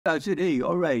I said, hey,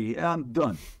 all right, I'm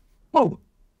done. Oh,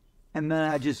 and then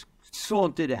I just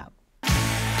salted out.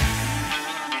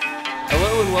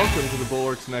 Hello and welcome to the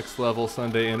Bulwark's Next Level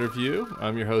Sunday interview.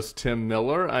 I'm your host, Tim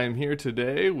Miller. I am here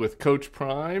today with Coach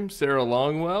Prime, Sarah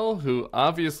Longwell, who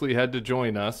obviously had to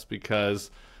join us because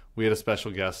we had a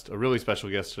special guest, a really special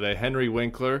guest today, Henry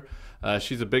Winkler.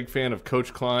 She's a big fan of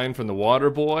Coach Klein from The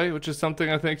Waterboy, which is something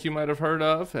I think you might have heard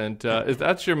of. And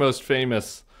that's your most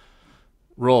famous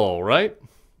role, right?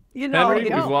 You know, Henry,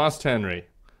 we've lost Henry.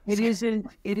 It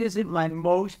isn't my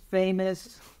most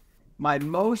famous. My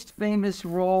most famous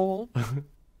role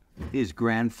is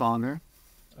grandfather.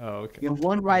 Oh, okay. The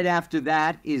one right after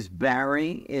that is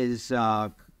Barry.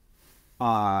 We're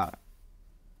going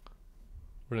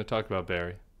to talk about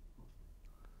Barry.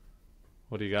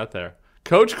 What do you got there?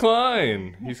 Coach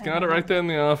Klein. He's got it right there in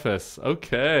the office.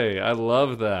 Okay, I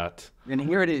love that. And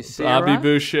here it is, Sarah. Bobby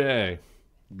Boucher.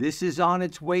 This is on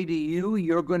its way to you.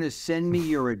 You're going to send me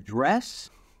your address.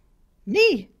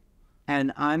 Me?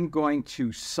 And I'm going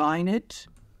to sign it.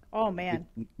 Oh, man.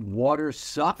 Water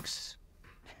sucks.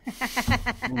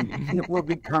 It will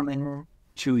be coming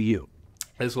to you.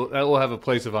 That will have a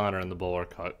place of honor in the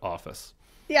Bulwark office.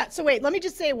 Yeah, so wait, let me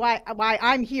just say why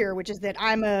I'm here, which is that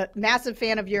I'm a massive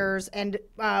fan of yours, and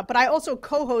but I also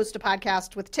co-host a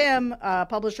podcast with Tim,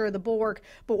 publisher of the Bulwark.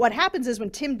 But what happens is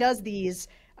when Tim does these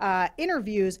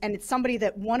interviews and it's somebody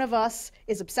that one of us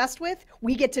is obsessed with,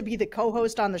 we get to be the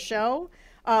co-host on the show.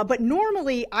 But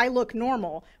normally I look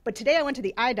normal. But today I went to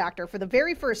the eye doctor for the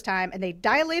very first time and they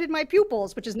dilated my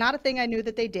pupils, which is not a thing I knew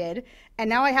that they did. And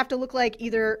now I have to look like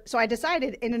either. So I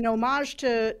decided in an homage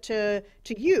to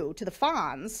you, to the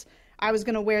Fonz, I was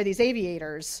going to wear these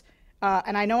aviators.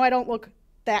 And I know I don't look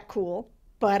that cool,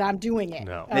 but I'm doing it.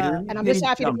 No. And I'm just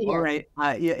happy to be here. All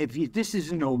right. This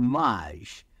is an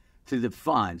homage to the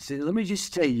Fonz, let me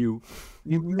just tell you,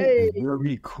 you look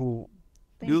very cool.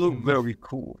 You look very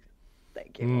cool.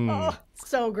 Thank you. Oh,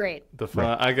 so great.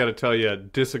 I got to tell you,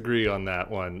 disagree on that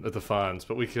one, the Fonz,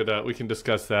 but we can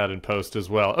discuss that in post as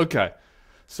well. Okay,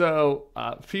 so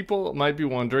people might be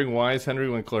wondering, why is Henry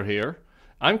Winkler here?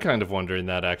 I'm kind of wondering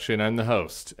that, actually, and I'm the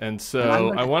host, and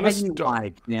so I want to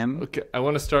start. Okay, I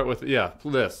want to start with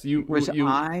this.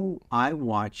 I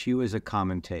watch you as a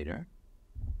commentator.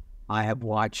 I have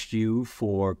watched you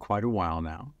for quite a while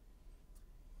now.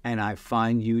 And I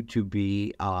find you to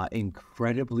be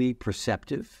incredibly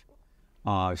perceptive,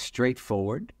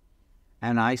 straightforward.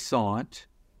 And I saw it,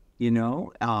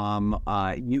 you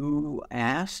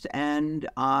asked and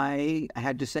I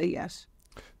had to say yes.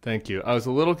 Thank you. I was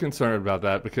a little concerned about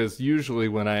that because usually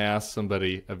when I ask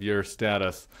somebody of your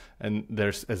status and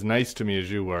they're as nice to me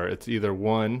as you were, it's either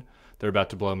one, they're about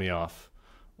to blow me off,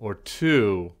 or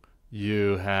two,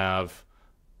 you have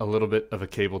a little bit of a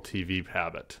cable TV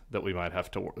habit that we might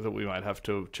have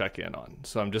to check in on.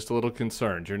 So I'm just a little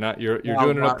concerned. You're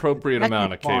doing an appropriate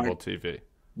amount of cable TV.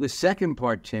 The second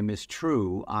part, Tim, is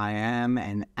true. I am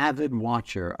an avid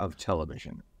watcher of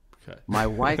television. Okay. My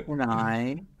wife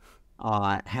and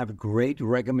I have great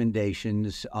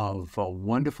recommendations of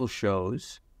wonderful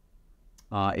shows.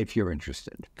 If you're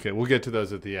interested. Okay, we'll get to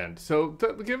those at the end. So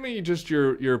give me just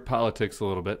your politics a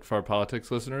little bit for our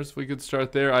politics listeners. If we could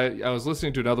start there. I was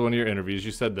listening to another one of your interviews.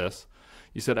 You said this.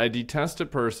 You said, I detest a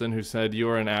person who said you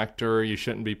are an actor, you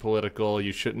shouldn't be political,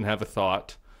 you shouldn't have a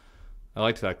thought. I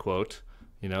liked that quote.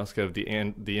 It's kind of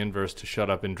the inverse to shut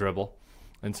up and dribble.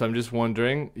 And so I'm just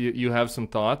wondering, you have some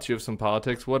thoughts, you have some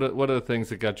politics. What are the things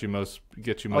that get you most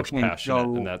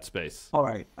passionate in that space? All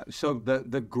right. So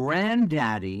the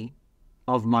granddaddy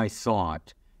of my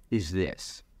thought is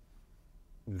this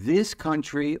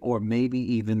country, or maybe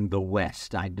even the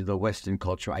West, the Western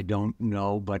culture, I don't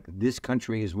know, but this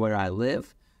country is where I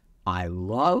live. I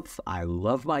love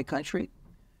my country.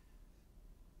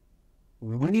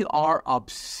 We are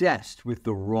obsessed with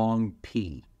the wrong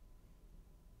P.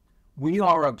 We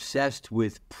are obsessed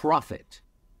with profit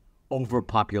over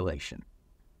population.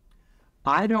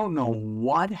 I don't know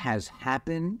what has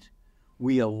happened.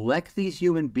 We elect these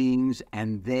human beings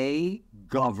and they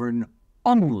govern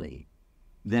only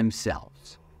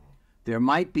themselves. There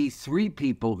might be 3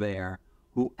 people there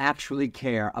who actually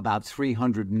care about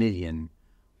 300 million,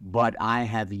 but I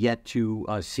have yet to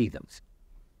see them.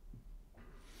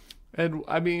 And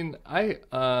I mean, I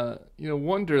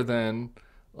wonder then,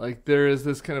 like, there is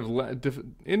this kind of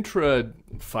intra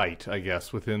fight, I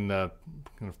guess, within the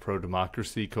kind of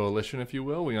pro-democracy coalition, if you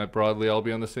will. We might broadly all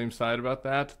be on the same side about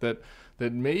that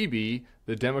maybe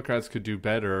the Democrats could do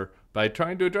better by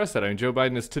trying to address that. I mean, Joe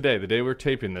Biden is today, the day we're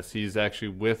taping this, he's actually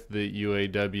with the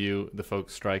UAW, the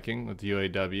folks striking with the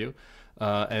UAW.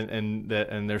 and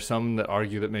there's some that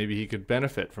argue that maybe he could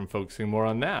benefit from focusing more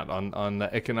on that, on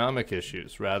the economic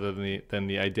issues rather than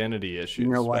the identity issues.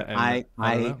 You know what? I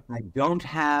don't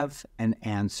have an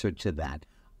answer to that.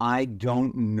 I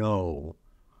don't know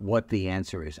what the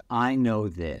answer is. I know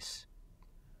this.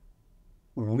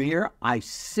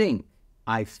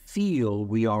 I feel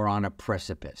we are on a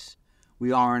precipice.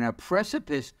 We are on a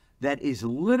precipice that is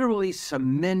literally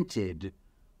cemented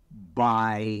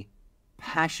by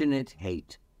passionate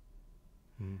hate.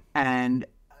 And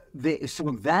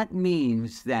so that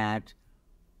means that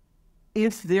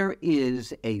if there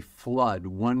is a flood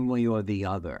one way or the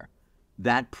other,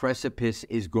 that precipice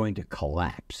is going to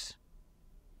collapse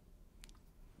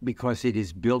because it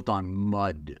is built on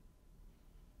mud.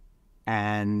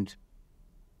 And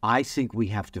I think we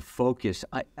have to focus.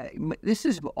 This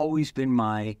has always been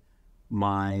my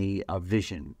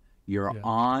vision. You're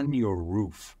on your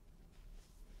roof.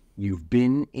 You've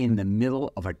been in the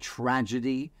middle of a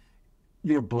tragedy.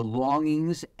 Your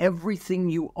belongings, everything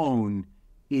you own,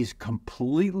 is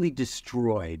completely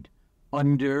destroyed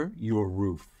under your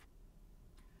roof.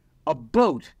 A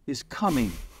boat is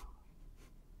coming.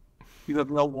 You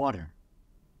have no water.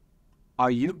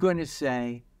 Are you going to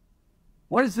say,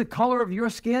 what is the color of your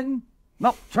skin?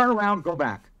 No, turn around, go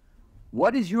back.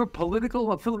 What is your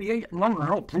political affiliation?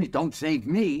 No, please don't save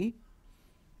me.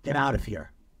 Get out of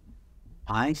here.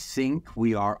 I think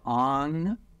we are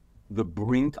on the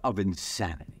brink of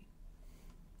insanity.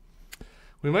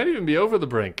 We might even be over the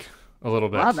brink a little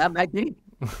bit. Well, that might be.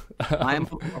 I am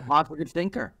a positive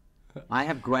thinker. I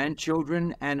have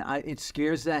grandchildren, and it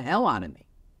scares the hell out of me.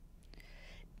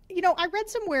 You know, I read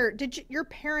somewhere, your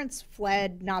parents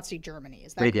fled Nazi Germany,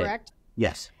 is that They correct? Did.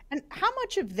 Yes. And how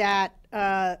much of that,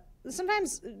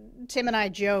 sometimes Tim and I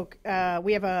joke,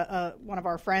 we have one of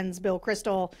our friends, Bill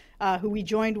Crystal, who we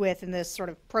joined with in this sort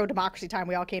of pro-democracy time.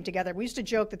 We all came together. We used to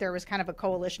joke that there was kind of a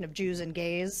coalition of Jews and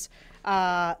gays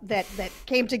that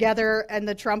came together in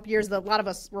the Trump years, a lot of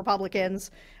us Republicans.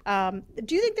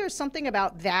 Do you think there's something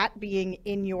about that being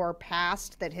in your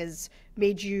past that has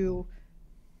made you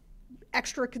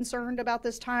extra concerned about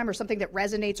this time, or something that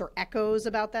resonates or echoes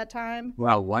about that time?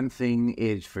 Well, one thing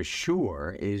is for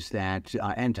sure is that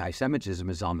anti-Semitism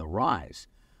is on the rise.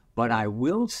 But I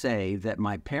will say that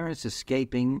my parents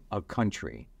escaping a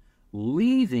country,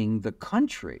 leaving the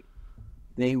country,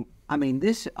 this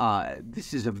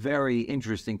is a very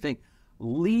interesting thing.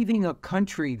 Leaving a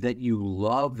country that you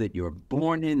love, that you're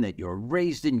born in, that you're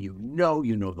raised in, you know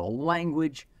the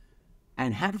language,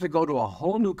 and have to go to a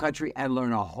whole new country and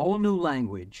learn a whole new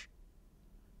language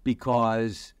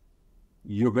because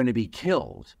you're going to be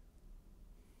killed,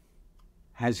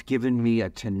 has given me a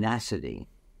tenacity,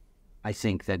 I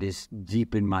think, that is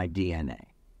deep in my DNA.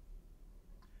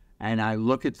 And I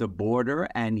look at the border,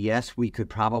 and yes, we could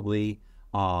probably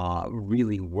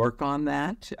really work on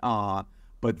that,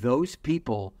 but those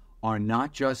people are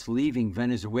not just leaving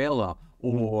Venezuela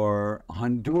or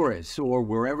Honduras or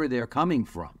wherever they're coming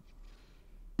from.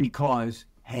 Because,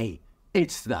 hey,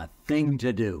 it's the thing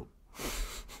to do.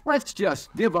 Let's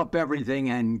just give up everything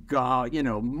and go,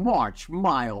 march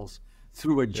miles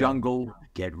through a jungle,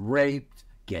 get raped,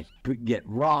 get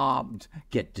robbed,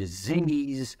 get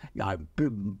disease,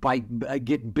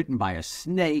 get bitten by a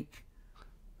snake.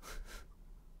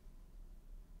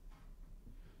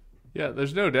 Yeah,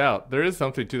 there's no doubt. There is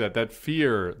something to that. That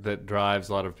fear that drives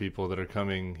a lot of people that are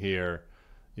coming here,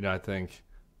 I think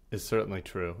is certainly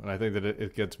true. And I think that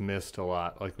it gets missed a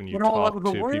lot, like when you talk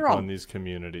to people in these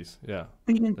communities. Yeah.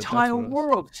 The entire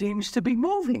world seems to be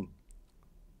moving.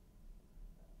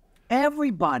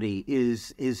 Everybody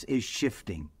is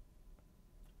shifting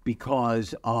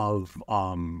because of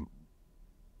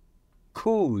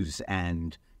coups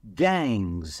and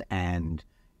gangs and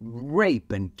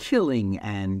rape and killing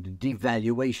and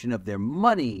devaluation of their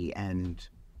money and...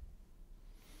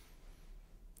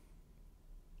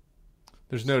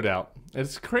 There's no doubt.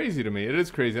 It's crazy to me. It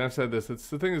is crazy. And I've said this. It's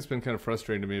the thing that's been kind of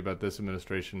frustrating to me about this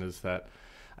administration is that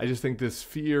I just think this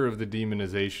fear of the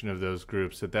demonization of those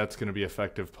groups, that's going to be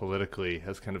effective politically,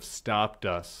 has kind of stopped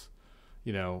us,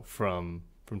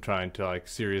 from trying to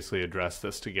seriously address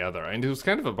this together. And it was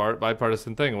kind of a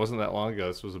bipartisan thing. It wasn't that long ago.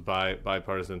 This was a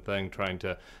bipartisan thing, trying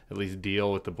to at least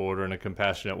deal with the border in a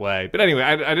compassionate way. But anyway,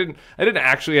 I didn't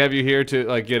actually have you here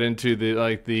to get into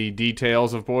the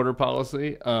details of border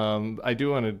policy. I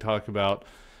do want to talk about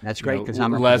that's great because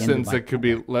I'm lessons that could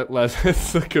be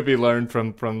lessons that could be learned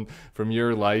from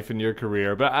your life and your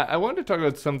career. But I wanted to talk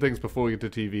about some things before we get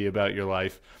to TV about your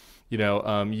life.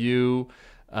 You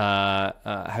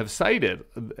have cited.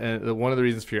 One of the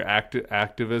reasons for your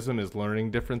activism is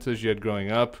learning differences you had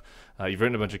growing up. You've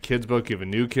written a bunch of kids' books. You have a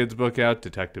new kids' book out,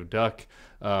 Detective Duck,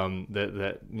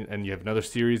 and you have another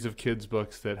series of kids'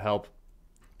 books that help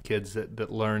kids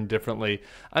that learn differently.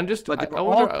 I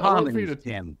wonder, for you to,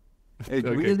 Tim. It's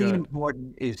Okay, really go ahead.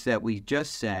 important is that we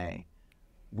just say,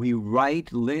 we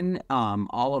write, Lynn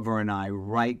Oliver and I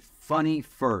write funny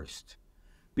first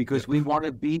because we want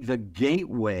to be the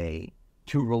gateway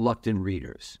to reluctant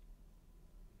readers.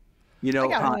 You know,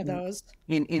 I got one of those.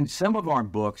 in some of our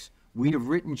books, we have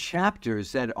written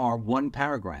chapters that are one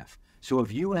paragraph. So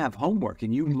if you have homework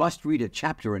and you must read a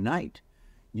chapter a night,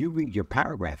 you read your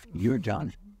paragraph, you're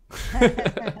done.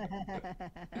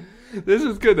 This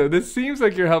is good though. This seems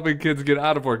like you're helping kids get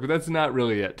out of work, but that's not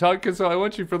really it. So I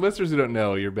want you, for listeners who don't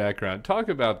know your background, talk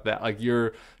about that, like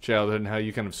your childhood and how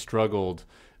you kind of struggled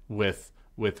with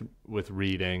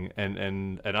reading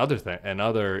and other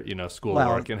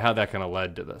schoolwork, and how that kind of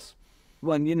led to this.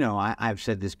 Well, you know, I've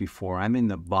said this before. I'm in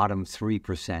the bottom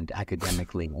 3%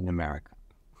 academically in America.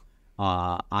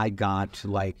 I got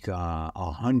like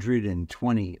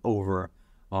 120 over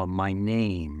my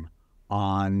name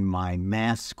on my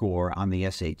math score on the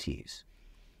SATs.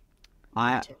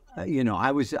 I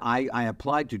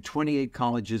applied to 28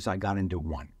 colleges. I got into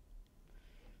one.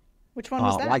 Which one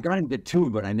was that? I got into two,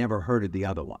 but I never heard of the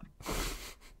other one.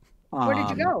 Where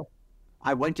did you go?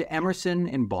 I went to Emerson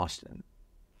in Boston.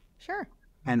 Sure.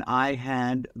 And I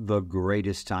had the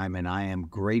greatest time, and I am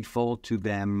grateful to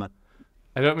them.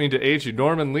 I don't mean to age you.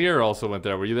 Norman Lear also went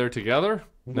there. Were you there together?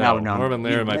 No. Norman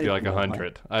Lear might be like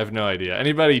 100. I have no idea.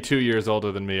 Anybody 2 years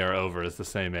older than me or over is the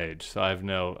same age, so I have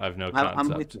no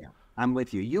concept. I'm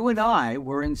with you. You and I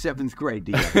were in 7th grade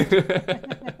together.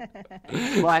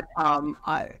 But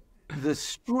the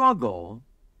struggle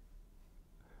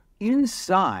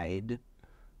inside,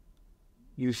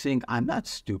 you think, I'm not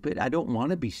stupid. I don't want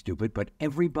to be stupid, but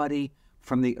everybody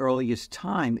from the earliest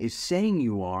time is saying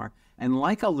you are, and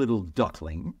like a little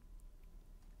duckling,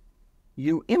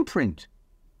 you imprint.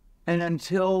 And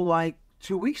until like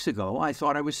 2 weeks ago, I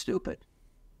thought I was stupid.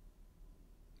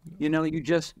 You know, you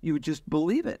just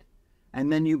believe it.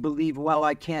 And then you believe, well,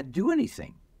 I can't do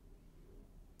anything.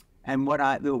 And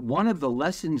one of the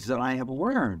lessons that I have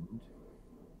learned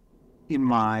in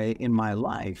my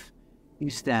life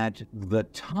is that the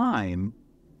time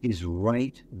is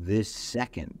right this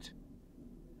second.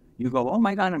 You go, oh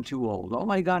my God, I'm too old. Oh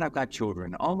my God, I've got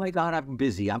children. Oh my God, I'm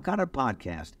busy. I've got a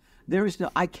podcast.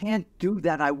 I can't do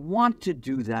that. I want to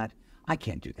do that. I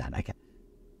can't do that. I can't.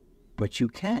 But you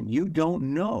can. You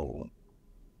don't know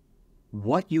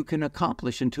what you can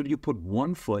accomplish until you put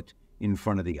one foot in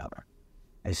front of the other.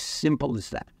 As simple as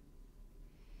that.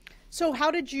 So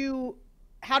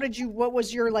what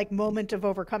was your like moment of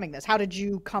overcoming this? How did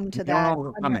you come to that? You don't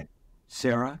overcome it,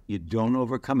 Sarah. You don't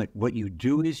overcome it. What you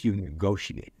do is you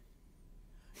negotiate.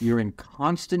 You're in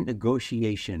constant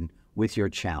negotiation with your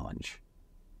challenge.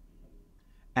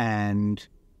 And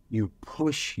you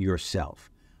push yourself.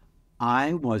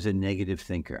 I was a negative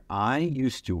thinker. I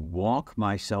used to walk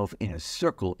myself in a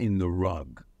circle in the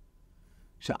rug.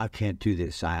 So I can't do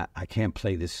this. I can't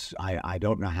play this. I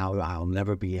don't know how. I'll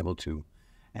never be able to.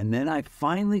 And then I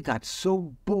finally got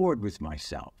so bored with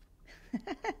myself.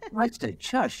 I said,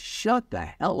 just shut the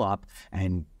hell up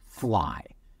and fly.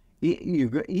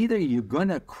 Either you're going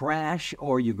to crash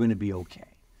or you're going to be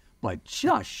okay. But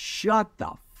just shut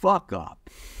the fuck up.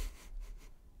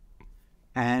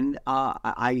 And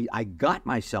I got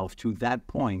myself to that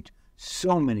point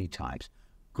so many times.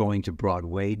 Going to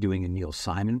Broadway, doing a Neil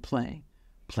Simon play,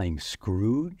 playing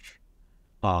Scrooge.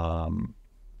 I'm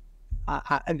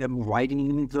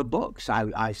writing the books.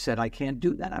 I said, I can't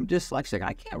do that. I'm dyslexic.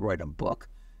 I can't write a book.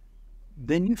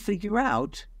 Then you figure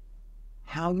out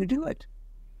how you do it.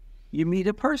 You meet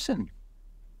a person.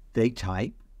 They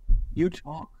type. You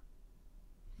talk.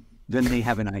 Then they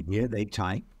have an idea. They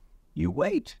type. You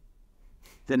wait.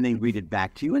 Then they read it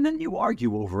back to you, and then you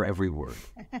argue over every word.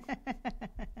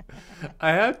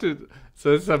 I have to,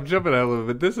 so I'm jumping out a little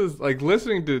bit. This is like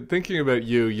thinking about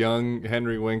you, young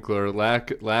Henry Winkler,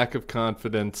 lack of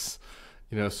confidence,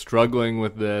 struggling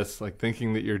with this, like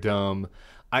thinking that you're dumb.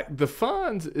 The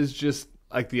Fonz is just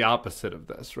like the opposite of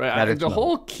this, right? The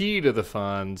whole key to the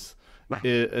Fonz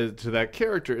to that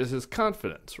character is his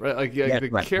confidence, right? Like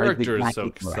the character is so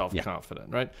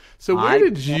self-confident, right? So where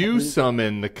did you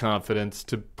summon the confidence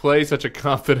to play such a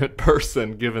confident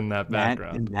person, given that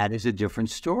background? That is a different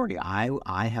story.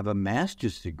 I have a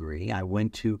master's degree. I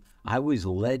was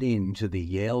led into the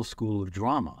Yale School of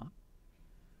Drama.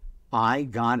 I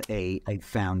got a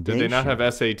foundation. Did they not have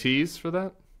SATs for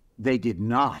that? They did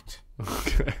not.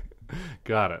 Okay.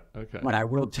 Got it. Okay. But I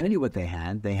will tell you what they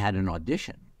had. They had an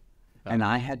audition. And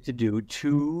I had to do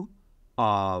two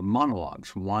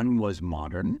monologues. One was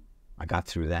modern. I got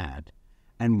through that.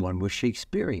 And one was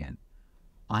Shakespearean.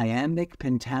 Iambic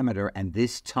pentameter and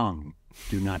this tongue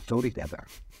do not go together.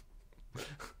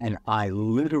 And I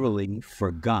literally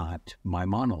forgot my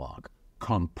monologue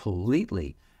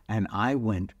completely. And I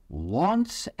went,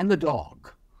 Launce and the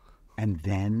dog. And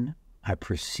then I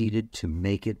proceeded to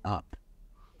make it up.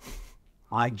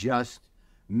 I just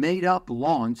made up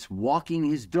Launce walking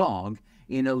his dog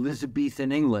in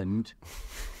Elizabethan England,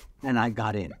 and I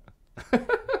got in.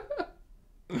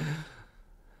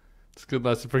 It's a good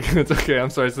lesson for kids. Okay, I'm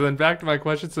sorry. So then back to my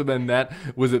question. So then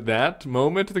was it that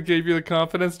moment that gave you the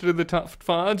confidence to do the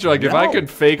Fonz? Like, if I could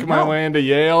fake my way into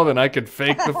Yale, then I could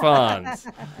fake the Fonz.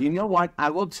 You know what? I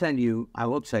will tell you,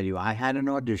 I had an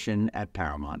audition at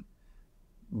Paramount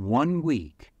 1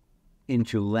 week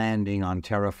into landing on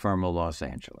terra firma Los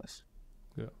Angeles.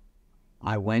 Yeah.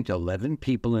 I went 11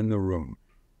 people in the room.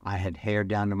 I had hair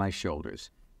down to my shoulders.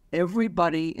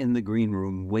 Everybody in the green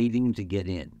room waiting to get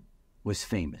in was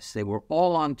famous. They were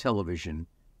all on television,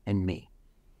 and me,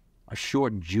 a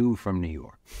short Jew from New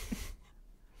York.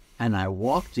 And I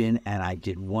walked in and I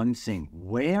did one thing.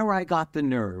 Where I got the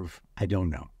nerve, I don't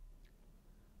know.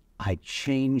 I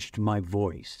changed my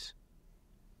voice.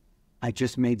 I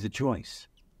just made the choice.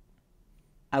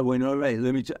 I went, all right,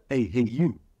 let me hey,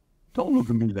 you, don't look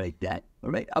at me like that,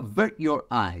 all right? Avert your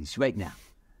eyes right now.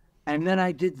 And then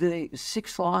I did the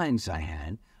 6 lines I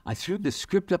had. I threw the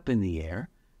script up in the air,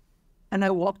 and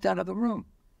I walked out of the room.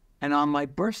 And on my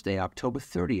birthday, October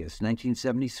 30th,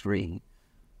 1973,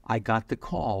 I got the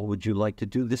call, would you like to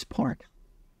do this part?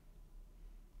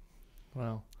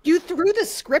 Wow. You threw the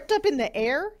script up in the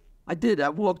air? I did. I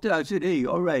walked out. I said, hey,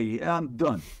 all right, I'm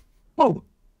done. Oh,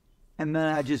 and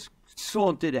then I just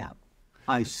sauntered out.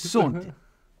 I sauntered.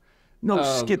 No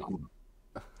skipping.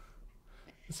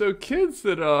 So kids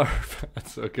that are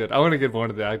that's so good. I want to get more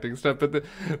into the acting stuff, but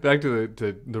back to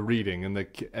the reading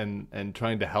and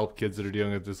trying to help kids that are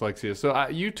dealing with dyslexia. So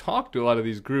you talk to a lot of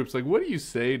these groups. Like, what do you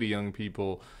say to young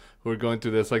people who are going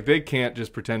through this? Like, they can't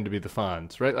just pretend to be the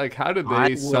Fonz, right? Like, how do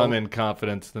they summon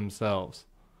confidence themselves?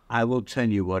 I will tell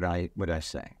you what I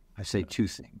say. I say 2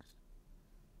 things.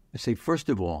 I say, first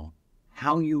of all,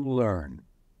 how you learn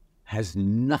has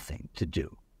nothing to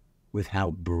do with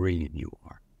how brilliant you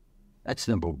are. That's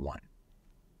number 1.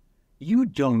 You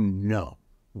don't know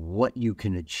what you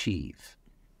can achieve,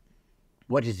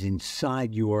 what is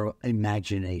inside your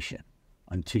imagination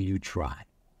until you try.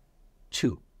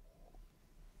 2,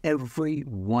 every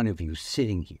one of you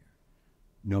sitting here,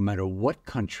 no matter what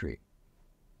country,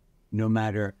 no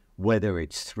matter whether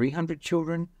it's 300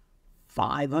 children,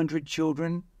 500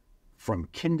 children, from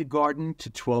kindergarten to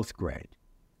 12th grade,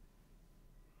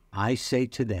 I say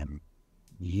to them,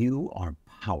 you are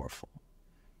powerful.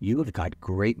 You have got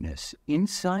greatness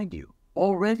inside you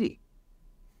already.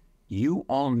 You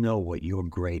all know what you're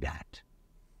great at.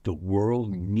 The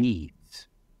world needs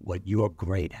what you're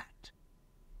great at.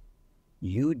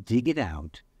 You dig it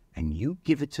out and you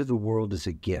give it to the world as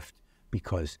a gift,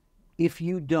 because if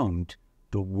you don't,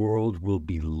 the world will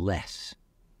be less.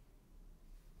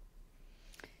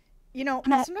 You know,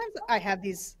 sometimes I have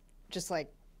these just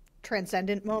like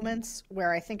transcendent moments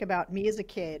where I think about me as a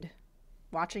kid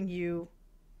watching you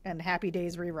and Happy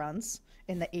Days reruns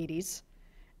in the 80s.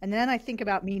 And then I think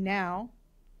about me now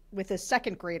with a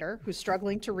 2nd grader who's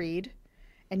struggling to read.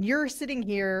 And you're sitting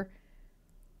here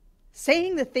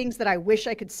saying the things that I wish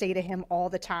I could say to him all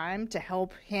the time to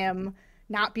help him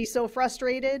not be so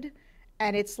frustrated.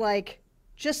 And it's like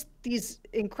just these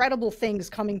incredible things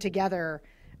coming together.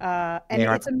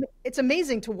 It's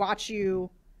amazing to watch you.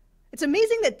 It's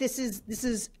amazing that this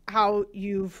is how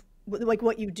you've, like,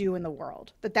 what you do in the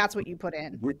world, that's what you put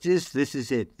in. This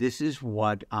is it. This is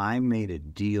what I made a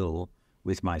deal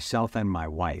with myself and my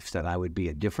wife, that I would be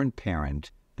a different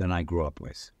parent than I grew up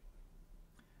with.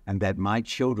 And that my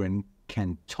children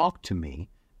can talk to me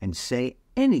and say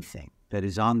anything that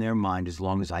is on their mind as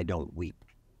long as I don't weep.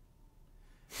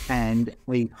 And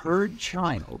a herd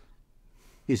child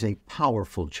is a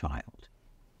powerful child.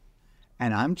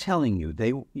 And I'm telling you,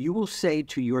 you will say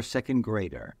to your 2nd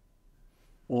grader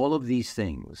all of these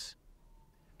things,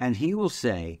 and he will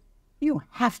say, you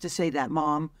have to say that,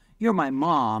 Mom. You're my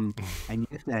mom. And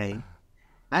you say,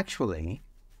 actually,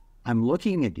 I'm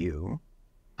looking at you.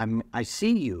 I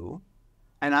see you,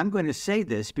 and I'm going to say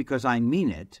this because I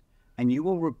mean it, and you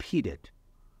will repeat it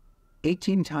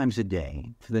 18 times a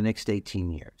day for the next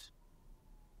 18 years.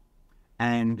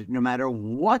 And no matter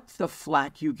what the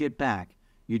flack you get back,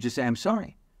 you just say, I'm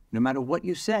sorry. No matter what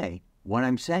you say, what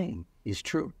I'm saying is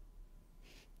true.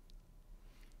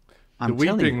 I'm the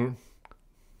telling you. weeping.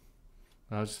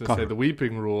 I was just going to say the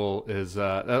weeping rule is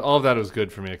all of that was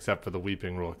good for me except for the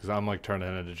weeping rule because I'm like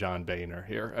turning into John Boehner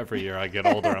here. Every year I get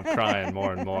older, I'm crying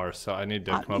more and more. So I need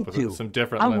to come up with some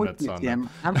different limits on that.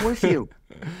 I'm with you.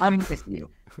 I'm with you.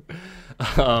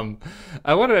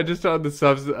 I wanted to just on the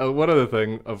substance. One other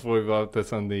thing before we go about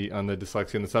this on the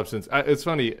dyslexia and the substance. It's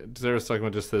funny. Sarah's talking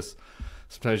about just this.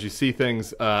 Sometimes you see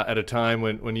things at a time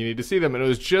when you need to see them, and it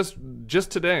was just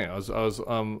today. I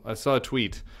saw a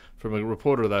tweet from a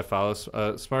reporter that I follow,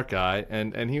 a smart guy,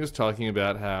 and he was talking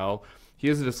about how he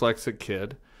is a dyslexic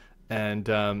kid, and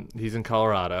he's in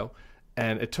Colorado,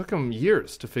 and it took him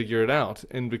years to figure it out,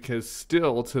 and because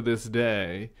still to this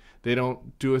day they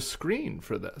don't do a screen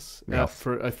for this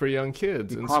for young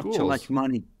kids in schools. It costs too much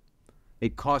money.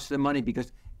 It costs them money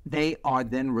because they are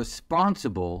then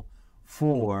responsible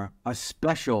for a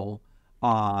special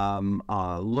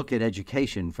look at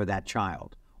education for that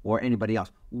child or anybody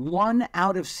else. 1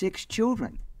 out of 6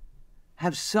 children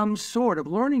have some sort of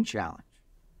learning challenge.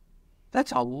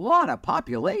 That's a lot of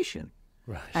population.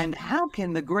 Right. And how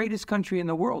can the greatest country in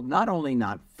the world not only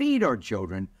not feed our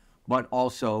children, but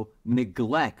also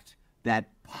neglect that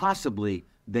possibly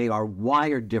they are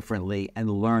wired differently and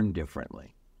learn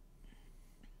differently?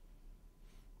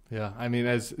 Yeah, I mean,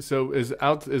 has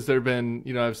there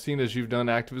been, I've seen as you've done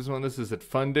activism on this, is it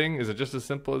funding? Is it just as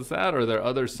simple as that? Or are there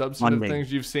other substantive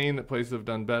things you've seen that places have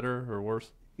done better or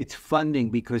worse? It's funding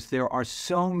because there are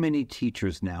so many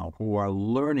teachers now who are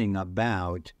learning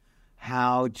about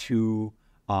how to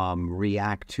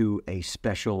react to a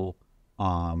special,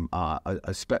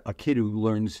 a kid who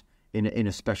learns in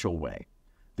a special way.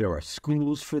 There are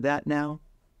schools for that now.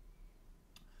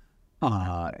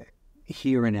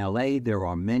 Here in LA, there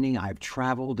are many. I've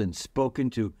traveled and spoken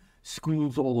to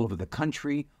schools all over the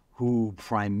country who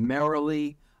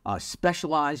primarily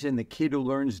specialize in the kid who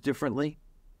learns differently.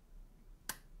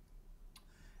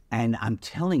 And I'm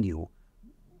telling you,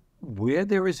 where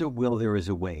there is a will, there is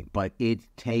a way. But it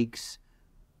takes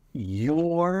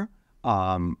your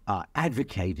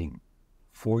advocating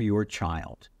for your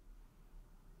child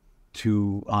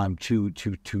to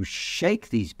shake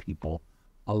these people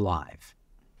alive.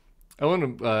 I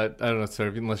want to, I don't know, sir,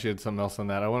 unless you had something else on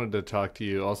that. I wanted to talk to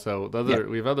you also.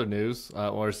 We have other news.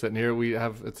 While we're sitting here,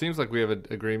 it seems like we have an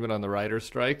agreement on the writer's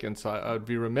strike. And so I would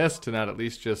be remiss to not at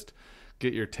least just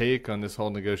get your take on this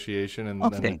whole negotiation and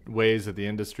the ways that the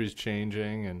industry's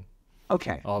changing and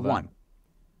all that. One,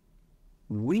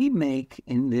 we make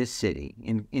in this city,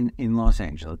 in Los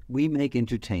Angeles, we make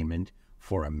entertainment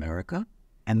for America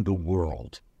and the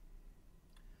world.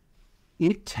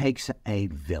 It takes a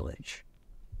village.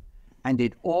 And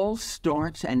it all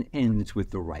starts and ends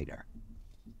with the writer.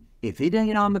 If it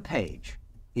ain't on the page,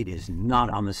 it is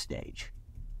not on the stage.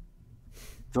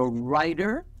 The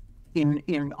writer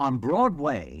on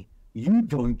Broadway, you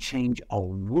don't change a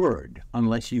word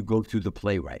unless you go through the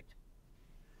playwright.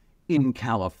 In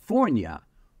California,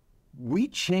 we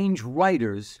change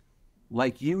writers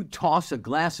like you toss a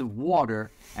glass of water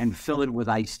and fill it with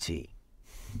iced tea.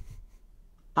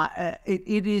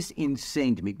 It is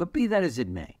insane to me, but be that as it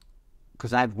may,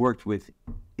 because I've worked with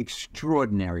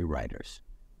extraordinary writers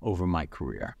over my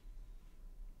career.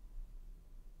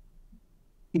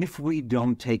 If we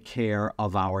don't take care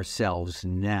of ourselves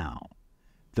now,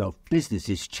 the business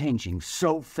is changing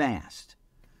so fast.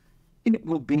 It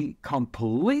will be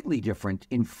completely different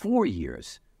in 4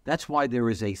 years. That's why there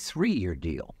is a 3-year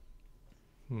deal.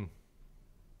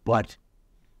 But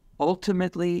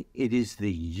ultimately, it is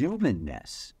the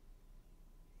humanness.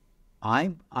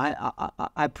 I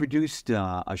produced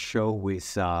a show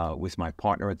with my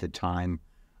partner at the time,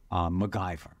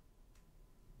 MacGyver.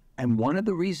 And one of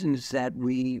the reasons that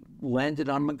we landed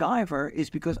on MacGyver is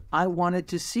because I wanted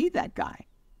to see that guy.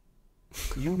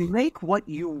 You make what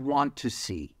you want to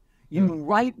see. You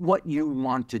write what you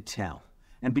want to tell.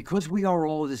 And because we are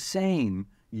all the same,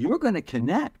 you're going to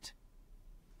connect.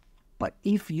 But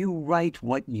if you write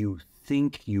what you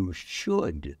think you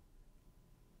should,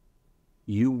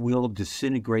 you will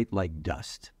disintegrate like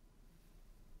dust.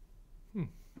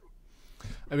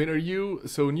 I mean,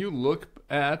 so when you look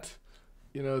at,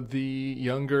 the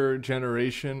younger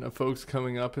generation of folks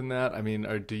coming up in that, I mean,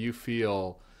 do you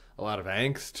feel a lot of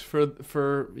angst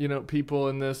for people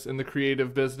in the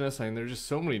creative business? I mean, there's just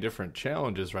so many different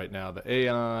challenges right now,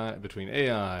 between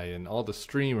AI and all the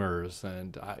streamers.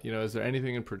 And, is there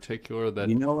anything in particular that...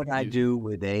 I do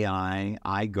with AI?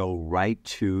 I go right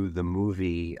to the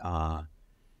movie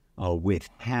with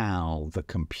Hal, the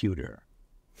computer.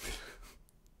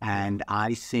 And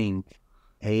I think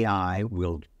AI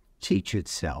will teach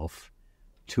itself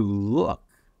to look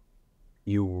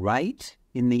you right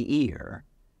in the ear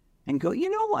and go, you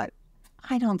know what?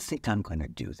 I don't think I'm going to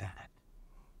do that.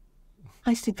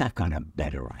 I think I've got a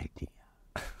better idea.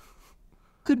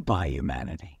 Goodbye,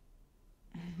 humanity.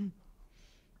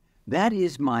 That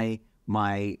is my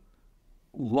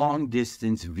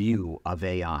long-distance view of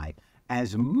AI.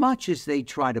 As much as they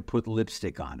try to put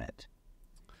lipstick on it,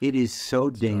 it is so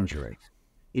dangerous.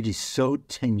 It is so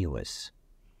tenuous.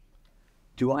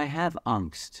 Do I have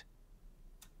angst?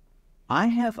 I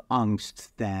have angst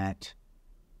that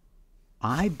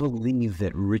I believe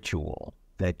that ritual,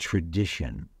 that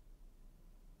tradition,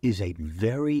 is a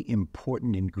very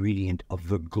important ingredient of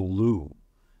the glue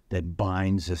that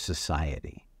binds a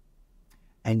society.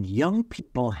 And young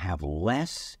people have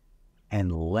less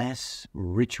and less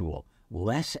ritual,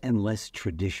 less and less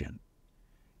tradition.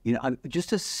 You know,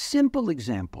 just a simple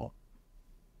example.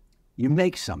 You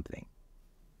make something.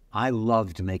 I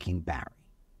loved making Barry.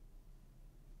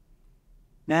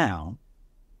 Now,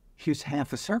 here's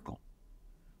half a circle.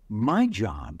 My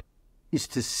job is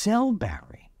to sell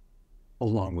Barry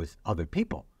along with other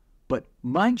people. But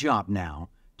my job now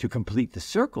to complete the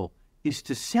circle is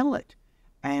to sell it.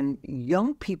 And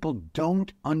young people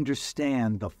don't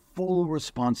understand the full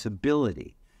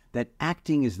responsibility that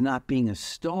acting is not being a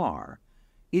star.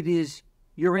 It is,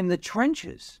 you're in the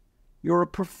trenches. You're a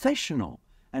professional.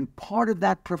 And part of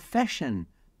that profession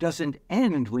doesn't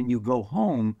end when you go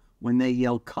home when they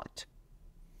yell cut.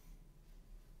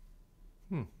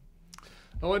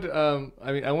 I want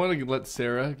to let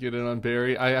Sarah get in on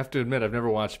Barry. I have to admit, I've never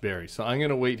watched Barry, so I'm going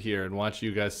to wait here and watch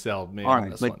you guys sell me All on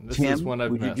right, this but one. This Tim, is one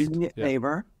I've would missed. you do me a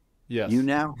favor? Yes. You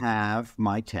now have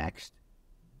my text.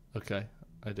 Okay,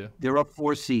 I do. There are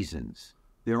 4 seasons.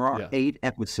 There are 8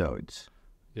 episodes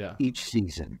each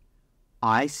season.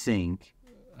 I think...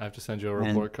 I have to send you a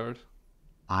report card?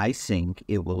 I think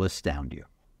it will astound you.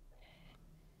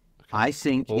 Okay. I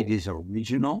think it is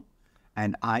original.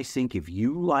 And I think if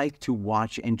you like to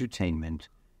watch entertainment,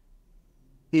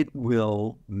 it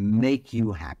will make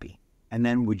you happy. And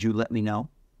then would you let me know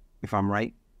if I'm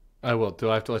right? I will. Do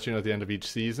I have to let you know at the end of each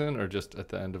season or just at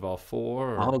the end of all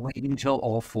 4? Or... I'll wait until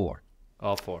all 4.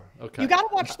 All 4. Okay. You got to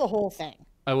watch the whole thing.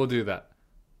 I will do that.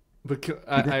 But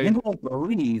I won't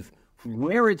believe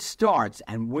where it starts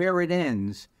and where it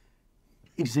ends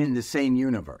is in the same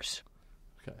universe.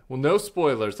 Okay. Well, no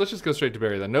spoilers. Let's just go straight to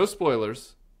Barry then. No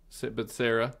spoilers. But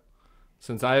Sarah,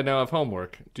 since I now have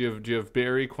homework, do you have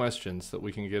Barry questions that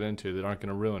we can get into that aren't going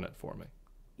to ruin it for me?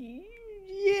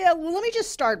 Yeah, well, let me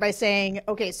just start by saying,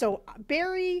 okay, so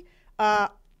Barry,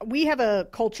 we have a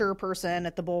culture person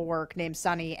at the Bulwark named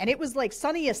Sonny, and it was like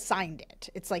Sonny assigned it.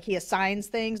 It's like he assigns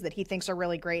things that he thinks are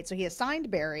really great. So he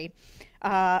assigned Barry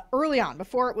early on,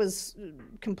 before it was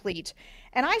complete.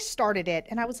 And I started it,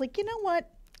 and I was like, you know what?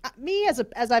 Me,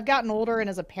 as I've gotten older and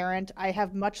as a parent, I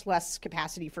have much less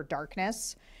capacity for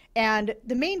darkness. And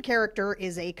the main character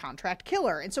is a contract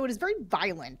killer. And so it is very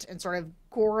violent and sort of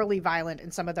gorily violent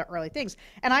in some of the early things.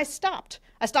 And I stopped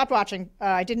watching.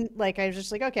 I was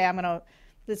just like, okay,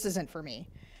 this isn't for me.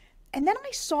 And then I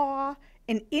saw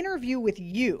an interview with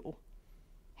you,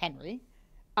 Henry,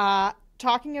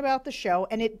 talking about the show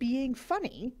and it being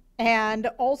funny. And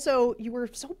also, you were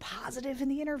so positive in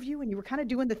the interview, and you were kind of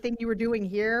doing the thing you were doing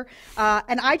here.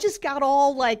 And I just got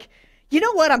all like, you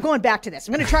know what? I'm going back to this.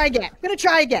 I'm going to try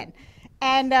again.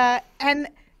 And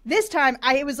this time,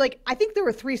 I was like, I think there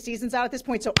were 3 seasons out at this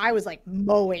point, so I was like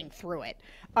mowing through it.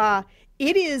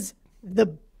 It is the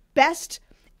best.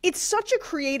 It's such a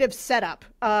creative setup.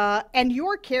 And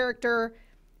your character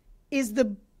is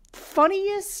the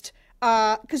funniest.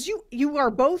 Because you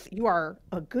are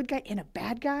a good guy and a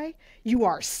bad guy. You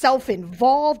are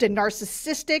self-involved and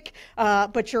narcissistic,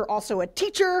 but you're also a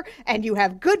teacher and you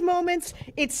have good moments.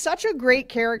 It's such a great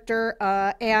character,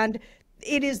 and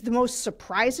it is the most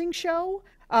surprising show.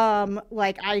 I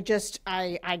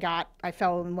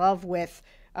fell in love with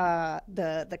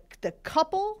the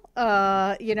couple,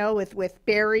 with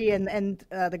Barry and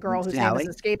the girl whose name is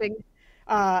escaping.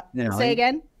 Say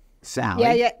again?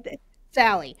 Sally. Yeah.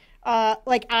 Sally.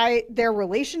 Their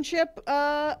relationship,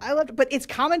 I loved, but its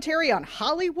commentary on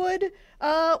Hollywood,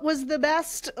 was the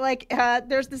best.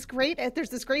 There's this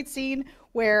great scene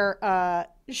where,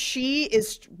 she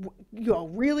is,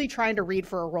 really trying to read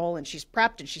for a role, and she's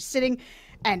prepped and she's sitting,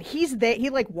 and he's there. He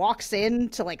walks in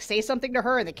to say something to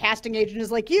her, and the casting agent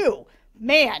is like,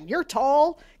 man, you're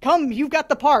tall. Come, you've got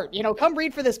the part, come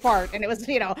read for this part. And it was,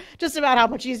 just about how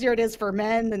much easier it is for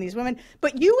men than these women.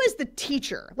 But you as the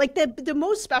teacher, the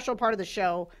most special part of the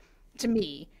show to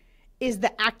me is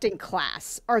the acting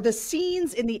class, or the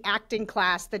scenes in the acting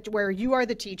class where you are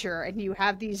the teacher and you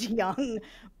have these young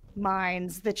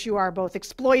minds that you are both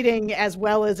exploiting as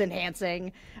well as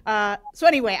enhancing. So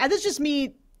anyway, this is just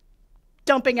me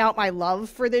dumping out my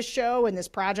love for this show and this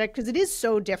project because it is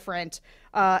so different,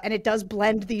 and it does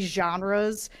blend these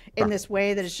genres in this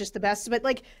way that is just the best. But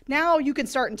like now you can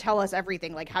start and tell us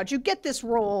everything. Like, how'd you get this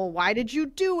role? Why did you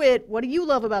do it? What do you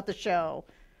love about the show?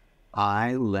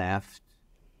 I left.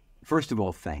 First of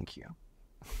all, thank you.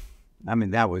 I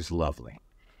mean, that was lovely.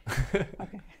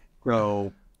 Okay.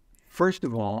 So, first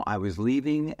of all, I was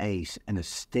leaving an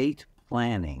estate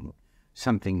planning,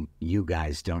 something you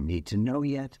guys don't need to know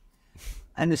yet,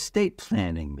 an estate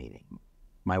planning meeting.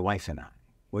 My wife and I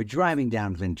were driving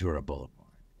down Ventura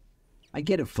Boulevard. I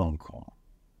get a phone call.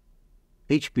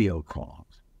 HBO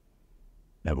calls.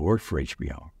 Never worked for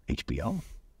HBO. HBO?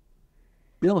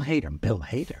 Bill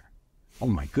Hader. Oh,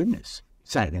 my goodness.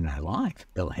 Saturday Night Live.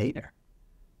 Bill Hader.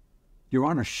 You're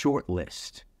on a short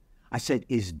list. I said,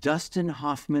 is Dustin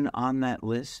Hoffman on that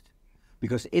list?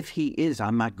 Because if he is,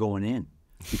 I'm not going in.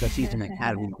 Because he's an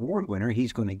Academy Award winner,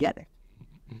 he's going to get it.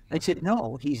 They said,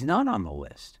 no, he's not on the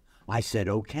list. I said,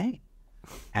 okay.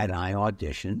 And I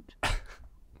auditioned.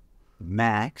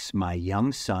 Max, my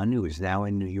young son, who is now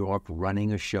in New York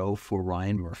running a show for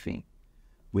Ryan Murphy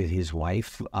with his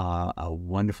wife, a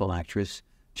wonderful actress,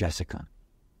 Jessica.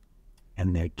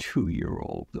 And their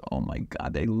 2-year-old, oh my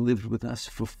God, they lived with us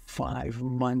for 5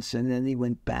 months and then they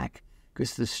went back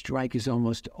because the strike is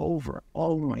almost over.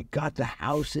 Oh my God, the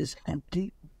house is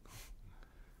empty.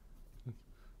 So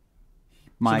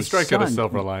the strike had a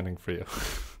silver lining for you.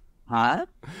 Huh?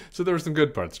 So there were some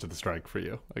good parts to the strike for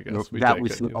you, I guess. That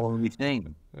was the only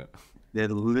thing. Yeah.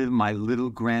 My little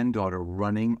granddaughter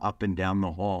running up and down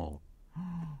the hall.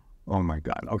 Oh my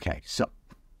God. Okay, so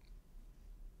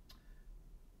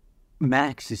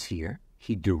Max is here.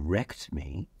 He directs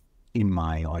me in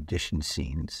my audition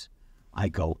scenes. I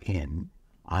go in,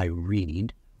 I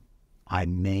read, I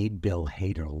made Bill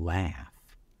Hader laugh.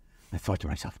 I thought to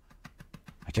myself,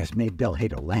 I just made Bill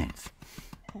Hader laugh.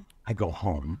 I go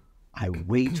home, I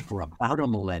wait for about a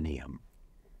millennium,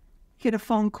 get a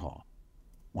phone call.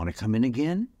 Want to come in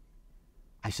again?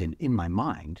 I said, in my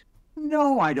mind,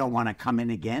 no, I don't want to come in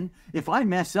again. If I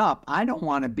mess up, I don't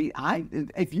want to be,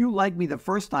 if you like me the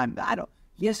first time, I don't.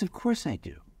 Yes, of course I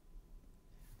do.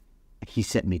 He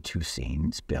sent me 2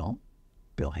 scenes, Bill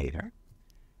Hader.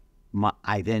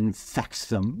 I then faxed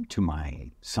them to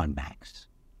my son, Max.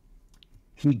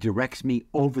 He directs me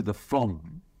over the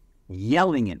phone,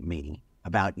 yelling at me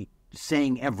about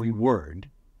saying every word.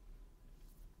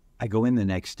 I go in the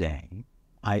next day.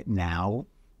 Now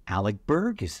Alec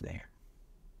Berg is there,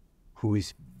 who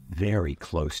is very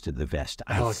close to the vest.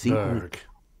 Alec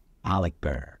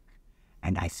Berg.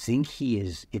 And I think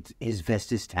his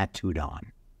vest is tattooed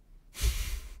on.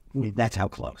 That's how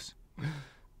close.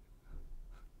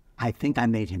 I think I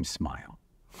made him smile.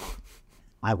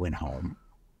 I went home.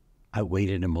 I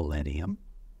waited a millennium.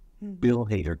 Bill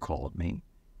Hader called me,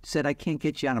 said, I can't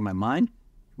get you out of my mind.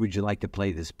 Would you like to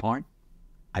play this part?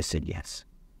 I said, yes.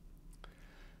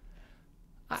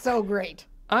 So great.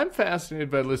 I'm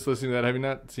fascinated by listening to that, having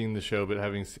not seen the show, but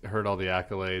having heard all the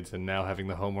accolades and now having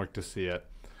the homework to see it.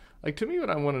 Like, to me, what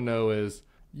I want to know is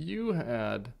you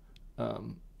had,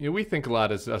 we think a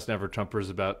lot as us Never Trumpers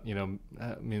about,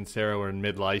 me and Sarah were in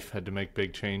midlife, had to make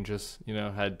big changes,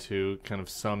 had to kind of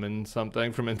summon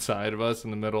something from inside of us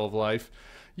in the middle of life.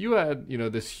 You had,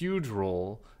 this huge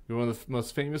role. You're one of the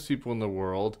most famous people in the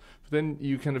world, but then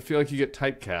you kind of feel like you get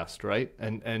typecast, right?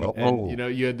 And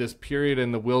you had this period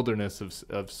in the wilderness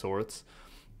of sorts.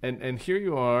 And here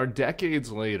you are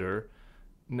decades later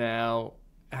now,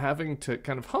 having to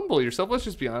kind of humble yourself. Let's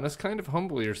just be honest, kind of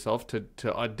humble yourself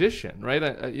to audition, right?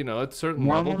 At a certain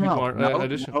level, people aren't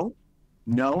audition.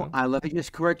 No, let me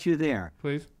just correct you there.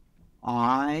 Please.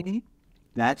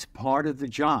 That's part of the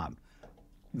job.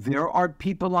 There are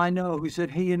people I know who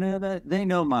said, hey, that they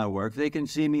know my work. They can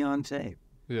see me on tape.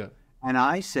 Yeah. And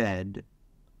I said,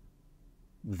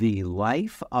 the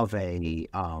life of an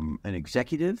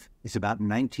executive is about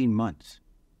 19 months.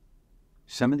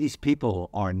 Some of these people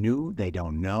are new. They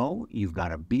don't know. You've got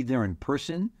to be there in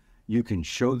person. You can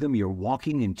show them you're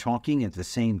walking and talking at the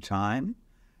same time.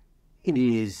 It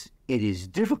is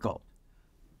difficult.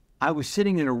 I was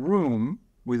sitting in a room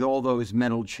with all those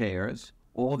metal chairs,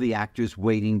 all the actors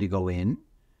waiting to go in.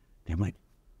 They went,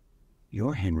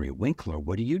 you're Henry Winkler.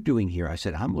 What are you doing here? I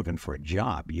said, I'm looking for a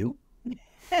job. You?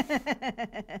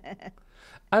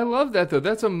 I love that, though.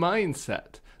 That's a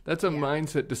mindset. That's a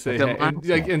mindset to say, hey,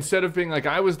 like, instead of being like,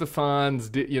 I was the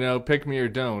Fonz, pick me or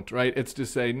don't, right? It's to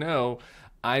say, no,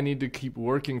 I need to keep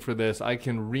working for this. I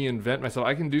can reinvent myself.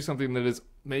 I can do something that is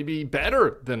maybe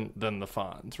better than the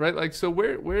Fonz, right? Like, so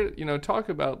where talk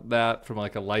about that from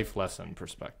like a life lesson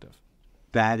perspective.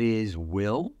 That is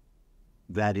will.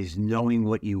 That is knowing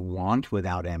what you want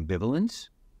without ambivalence.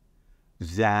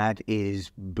 That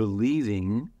is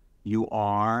believing you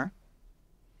are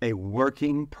a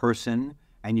working person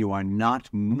and you are not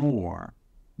more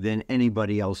than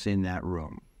anybody else in that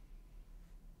room.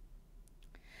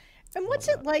 And what's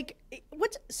it like?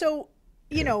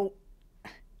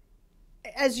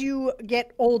 As you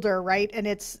get older, right? And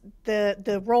it's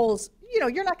the roles,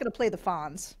 you're not going to play the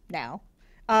Fonz now.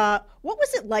 What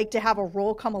was it like to have a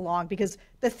role come along? Because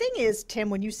the thing is, Tim,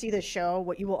 when you see this show,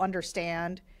 what you will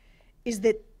understand is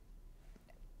that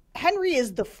Henry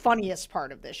is the funniest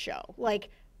part of this show. Like,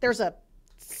 there's a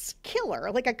killer,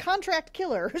 like a contract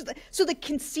killer. So the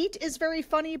conceit is very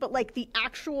funny, but like the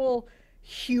actual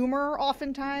humor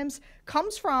oftentimes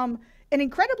comes from an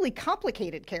incredibly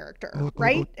complicated character,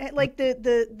 right? Like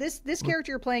this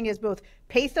character you're playing is both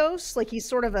pathos, like he's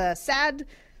sort of a sad,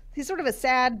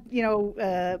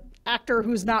 actor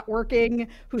who's not working,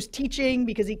 who's teaching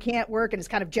because he can't work and is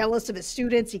kind of jealous of his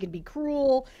students. He can be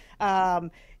cruel.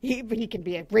 He can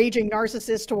be a raging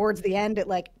narcissist towards the end.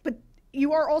 But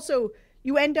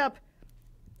you end up,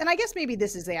 and I guess maybe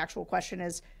this is the actual question,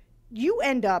 is you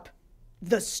end up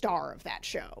the star of that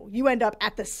show. You end up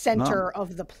at the center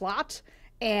of the plot,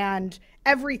 and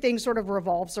everything sort of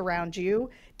revolves around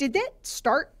you. Did that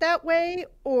start that way,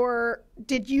 or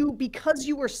did you, because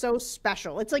you were so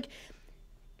special? It's like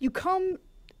you come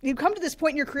to this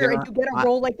point in your career and you get a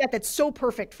role like that that's so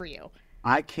perfect for you.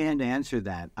 I can't answer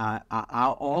that.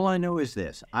 All I know is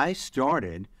this. I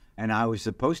started, and I was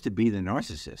supposed to be the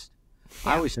narcissist.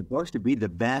 I was supposed to be the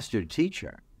bastard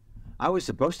teacher. I was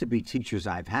supposed to be teachers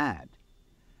I've had.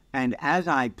 And as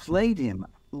I played him,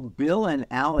 Bill and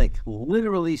Alec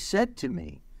literally said to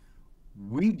me,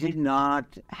 we did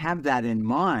not have that in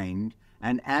mind.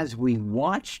 And as we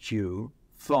watched you,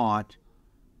 thought,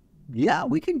 yeah,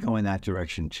 we can go in that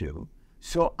direction too.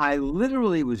 So I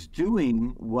literally was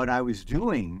doing what I was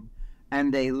doing,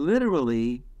 and they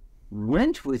literally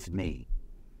went with me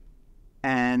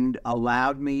and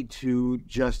allowed me to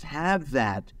just have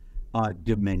that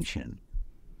dimension.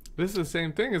 This is the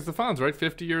same thing as the Fonz, right?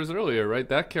 50 years earlier, right?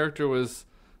 That character was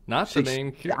not the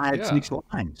main character. I had 6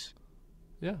 lines.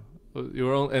 Yeah.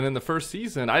 And in the first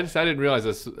season, I didn't realize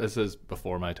this is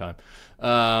before my time,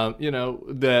 you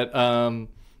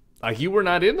were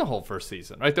not in the whole first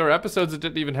season, right? There were episodes that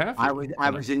didn't even have you.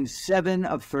 I was in 7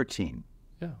 of 13.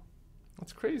 Yeah.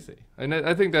 That's crazy. And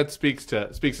I think that speaks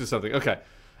to something. Okay.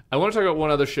 I want to talk about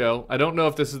one other show. I don't know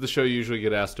if this is the show you usually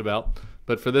get asked about,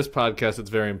 but for this podcast, it's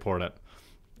very important.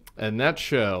 And that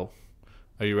show,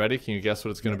 are you ready? Can you guess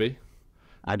what it's going to be?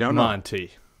 I don't know.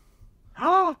 Monty.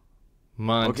 Ah!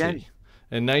 Monty. Okay.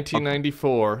 In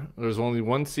 1994, there was only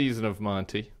one season of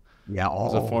Monty. Yeah, it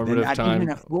was a formative time.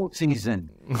 Even a full season.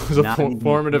 It was a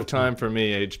formative time for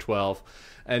me, age 12.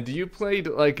 And you played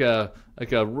like a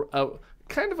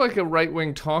kind of like a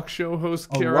right-wing talk show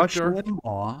host character. Rush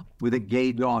Limbaugh with a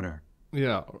gay daughter.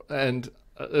 Yeah, and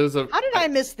it was a. How did I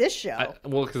miss this show?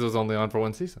 Because it was only on for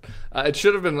one season. It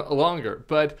should have been longer,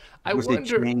 but I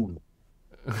wonder.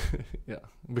 Yeah,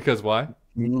 because why?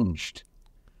 Changed.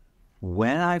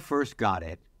 When I first got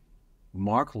it,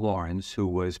 Mark Lawrence, who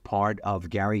was part of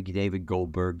Gary David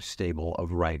Goldberg's stable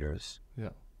of writers,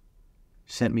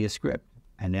 sent me a script,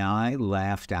 and I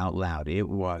laughed out loud. It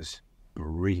was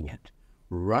brilliant.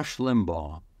 Rush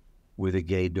Limbaugh with a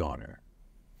gay daughter.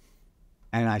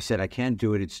 And I said, I can't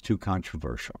do it. It's too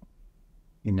controversial.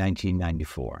 In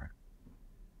 1994.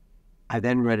 I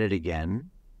then read it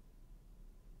again,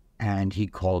 and he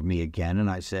called me again, and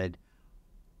I said,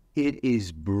 it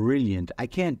is brilliant. I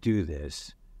can't do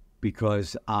this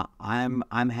because I'm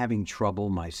having trouble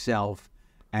myself,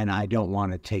 and I don't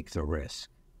want to take the risk.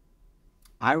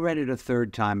 I read it a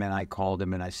third time, and I called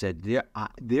him, and I said,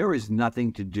 there is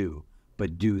nothing to do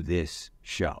but do this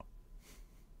show.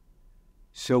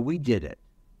 So we did it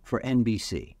for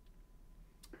NBC,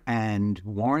 and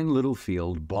Warren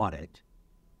Littlefield bought it.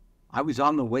 I was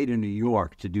on the way to New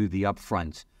York to do the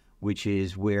upfronts, which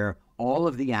is where all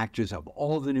of the actors of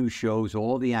all the new shows,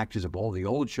 all the actors of all the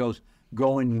old shows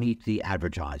go and meet the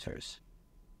advertisers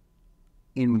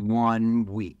in 1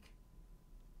 week.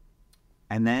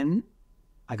 And then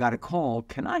I got a call,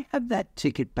 can I have that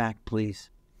ticket back, please?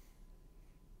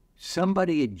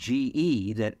 Somebody at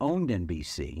GE that owned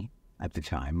NBC at the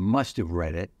time must have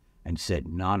read it and said,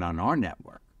 not on our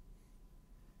network.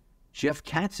 Jeff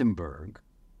Katzenberg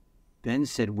then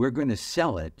said, we're going to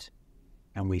sell it,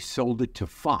 and we sold it to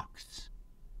Fox.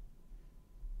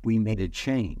 we made a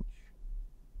change.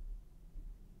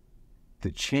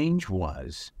 The change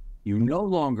was you no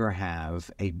longer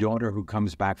have a daughter who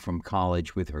comes back from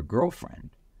college with her girlfriend,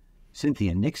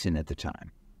 Cynthia Nixon at the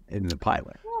time, in the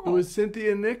pilot. It was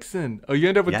Cynthia Nixon. Oh, you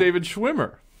end up with David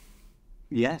Schwimmer.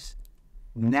 Yes.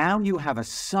 Now you have a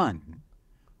son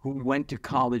who went to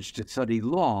college to study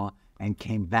law and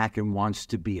came back and wants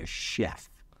to be a chef.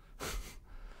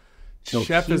 So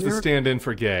chef is the stand-in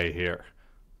for gay here.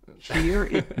 Here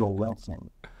is the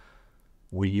lesson.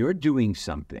 When you're doing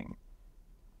something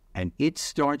and it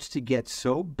starts to get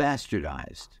so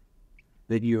bastardized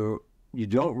that you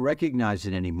don't recognize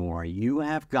it anymore, you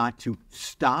have got to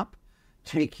stop,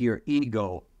 take your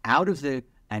ego out of it,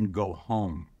 and go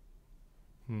home.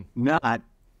 Not,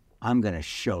 I'm going to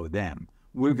show them.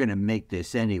 We're going to make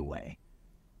this anyway.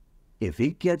 If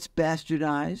it gets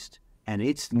bastardized and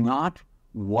it's not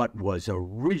what was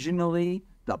originally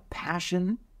the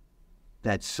passion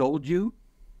that sold you,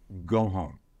 go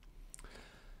home.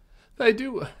 I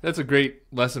do. That's a great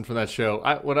lesson from that show.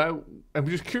 I'm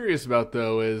just curious about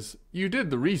though is you did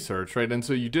the research, right? And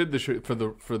so you did the show for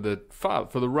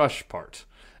the Rush part,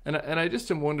 and I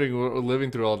just am wondering,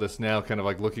 living through all this now, kind of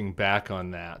like looking back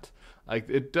on that.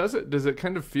 Like, does it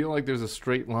kind of feel like there's a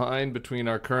straight line between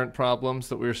our current problems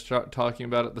that we were talking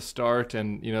about at the start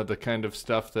and, the kind of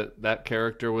stuff that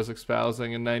character was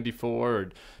espousing in 94? Or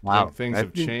do you think things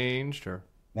have changed? Or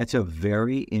that's a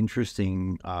very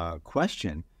interesting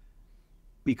question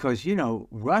because,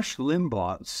 Rush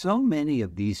Limbaugh, so many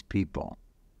of these people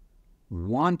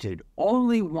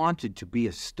only wanted to be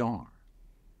a star.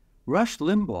 Rush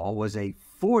Limbaugh was a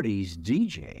 40s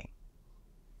DJ,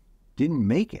 didn't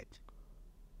make it,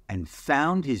 and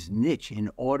found his niche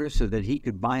in order so that he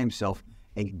could buy himself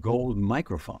a gold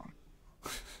microphone.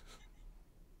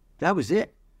 That was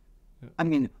it. I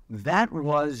mean, that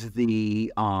was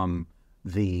the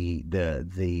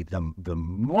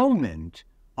moment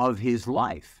of his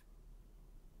life.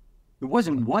 It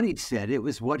wasn't what he said; it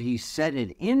was what he said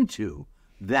it into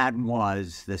that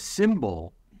was the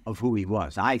symbol of who he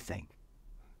was, I think.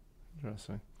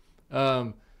 Interesting.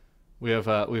 We have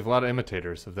a lot of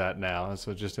imitators of that now.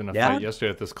 So just in a fight yesterday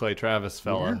with this Clay Travis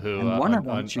fella who and one of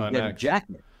them should get a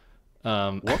jacket.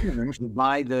 One of them should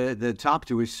buy the top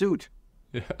to his suit.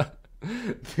 Yeah.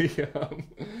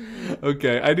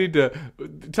 Okay, I need to.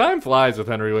 Time flies with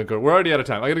Henry Winkler. We're already out of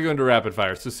time. I got to go into rapid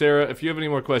fire. So Sarah, if you have any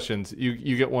more questions,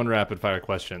 you get one rapid fire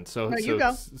question. So you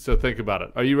go. So think about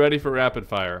it. Are you ready for rapid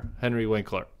fire, Henry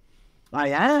Winkler? I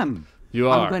am. You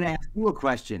are. I'm going to ask you a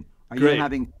question. Are Great. you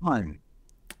having fun?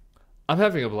 I'm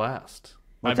having a blast.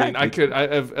 Well,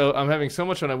 I'm having so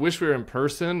much fun. I wish we were in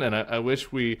person, and I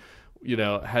wish we,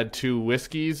 had 2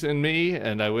 whiskeys in me,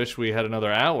 and I wish we had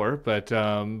another hour. But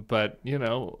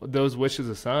those wishes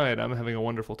aside, I'm having a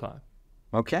wonderful time.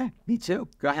 Okay, me too.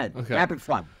 Go ahead. Okay. Rapid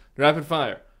fun. Rapid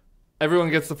fire. Everyone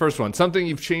gets the first one. Something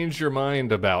you've changed your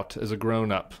mind about as a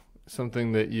grown-up.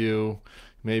 Something that you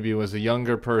maybe was a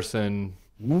younger person.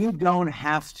 You don't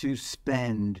have to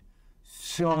spend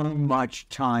so much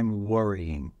time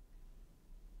worrying.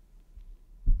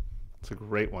 It's a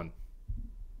great one.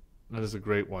 That is a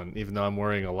great one, even though I'm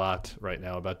worrying a lot right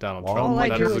now about Donald All Trump. I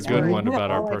That do is a is good worry. one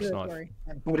about our All I do personal is life.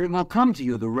 worry. But it will come to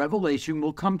you. The revelation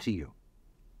will come to you.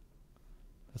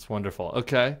 That's wonderful.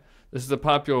 Okay. This is a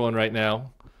popular one right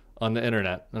now on the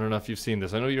internet. I don't know if you've seen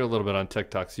this. I know you're a little bit on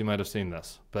TikTok, so you might have seen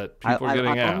this. But people are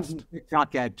getting asked. I'm on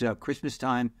TikTok at Christmas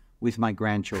time with my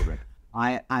grandchildren.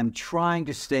 I'm trying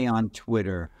to stay on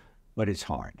Twitter, but it's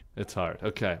hard. It's hard.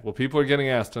 Okay. Well, people are getting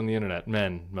asked on the internet.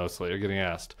 Men, mostly, are getting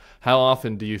asked. How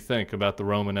often do you think about the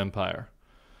Roman Empire?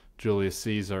 Julius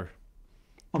Caesar.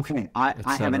 Okay, I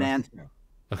have an answer.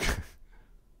 Okay.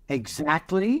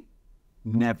 Exactly,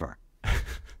 never.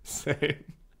 Same.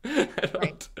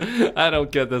 I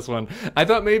don't get this one. I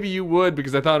thought maybe you would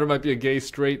because I thought it might be a gay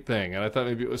straight thing, and I thought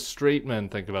maybe it was straight men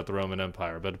think about the Roman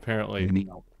Empire, but apparently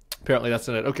that's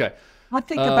not it. Okay. I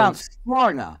think about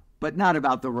Sparta, but not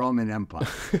about the Roman Empire.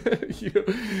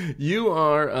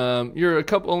 You're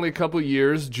only a couple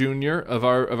years junior of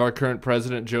our current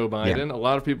president Joe Biden. Yeah. A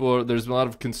lot of people there's a lot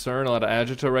of concern, a lot of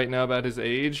agita right now about his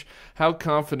age. How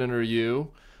confident are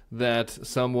you that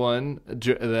someone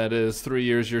that is 3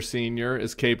 years your senior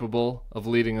is capable of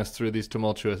leading us through these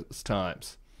tumultuous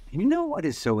times? You know what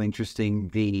is so interesting?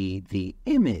 The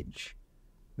image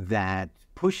that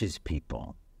pushes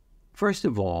people. First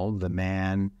of all, the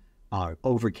man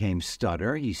overcame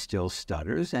stutter. He still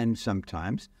stutters and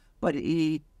sometimes, but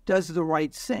he does the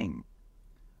right thing.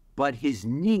 But his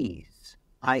knees,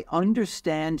 I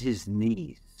understand his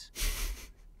knees.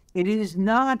 It is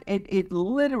not, it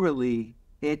literally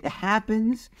It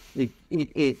happens.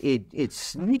 It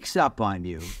sneaks up on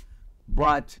you.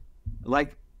 But,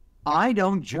 like, I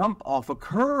don't jump off a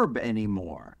curb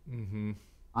anymore. Mm-hmm.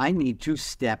 I need to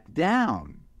step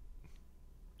down.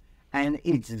 And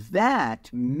it's that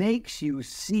makes you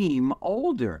seem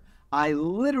older. I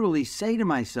literally say to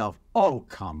myself, oh,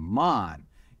 come on.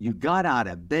 You got out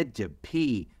of bed to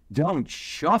pee. Don't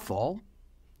shuffle.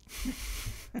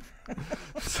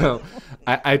 So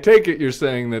I take it you're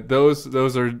saying that those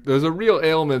are real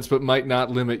ailments, but might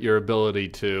not limit your ability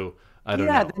to, I don't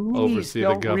know, the knees oversee the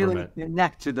don't government. really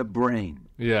connect to the brain.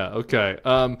 Yeah, okay.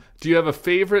 Do you have a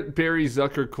favorite Barry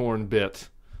Zuckerkorn bit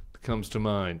that comes to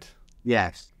mind?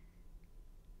 Yes.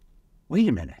 Wait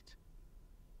a minute.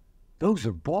 Those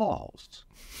are balls.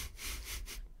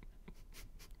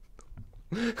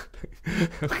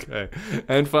 Okay.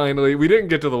 And finally, we didn't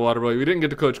get to the water boy. We didn't get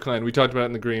to Coach Klein. We talked about it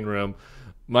in the green room.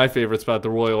 My favorite spot, the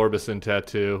Roy Orbison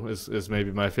tattoo, is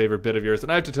maybe my favorite bit of yours.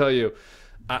 And I have to tell you,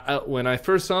 when I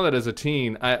first saw that as a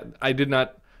teen, I did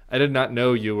not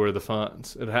know you were the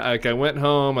Fonz. I went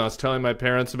home, I was telling my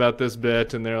parents about this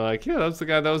bit, and they're like, yeah, that was the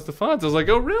guy that was the Fonz. I was like,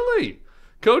 oh, really?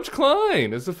 Coach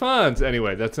Klein is the Fonz.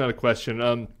 Anyway, that's not a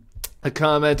question. A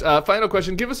comment. Final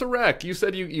question. Give us a rec. You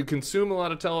said you consume a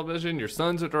lot of television. Your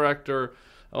son's a director.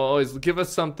 Always give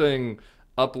us something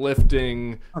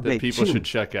uplifting that people should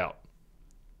check out.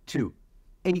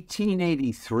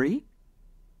 1883.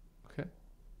 Okay.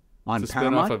 On it's a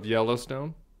Paramount. spinoff of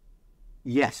Yellowstone.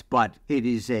 Yes, but it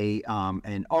is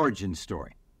an origin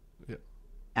story. Yeah.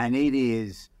 And it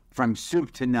is from soup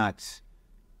to nuts.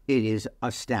 It is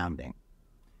astounding.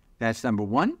 That's number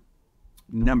one.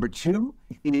 Number two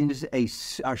is a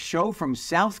show from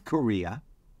South Korea,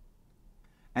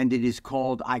 and it is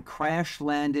called I Crash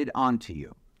Landed Onto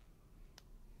You.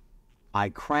 I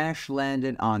Crash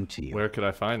Landed Onto You. Where could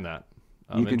I find that?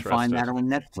 You can find that on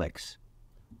Netflix.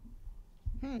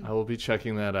 I will be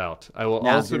checking that out. I will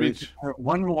Now, also be...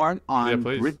 one more on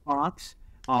please. BritBox.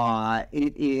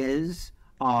 It is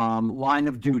Line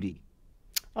of Duty.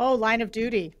 Oh, Line of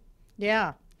Duty.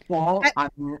 Yeah. Well,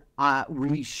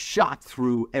 we shot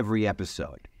through every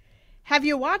episode. Have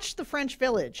you watched The French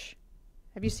Village?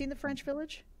 Have you seen The French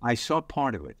Village? I saw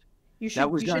part of it. You should.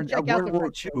 That was you should done check out World The War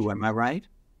French II. Village. Am I right?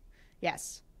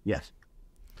 Yes. Yes.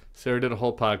 Sarah did a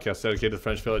whole podcast dedicated to the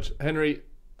French Village. Henry,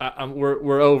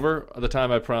 we're over the time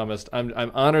I promised.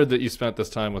 I'm honored that you spent this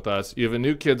time with us. You have a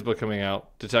new kids book coming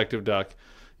out, Detective Duck.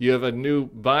 You have a new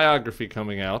biography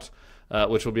coming out,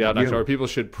 which will be out in October. People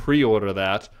should pre-order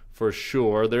that for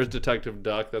sure. There's Detective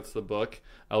Duck. That's the book.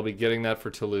 I'll be getting that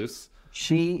for Toulouse.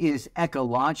 She is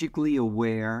ecologically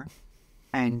aware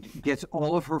and gets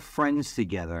all of her friends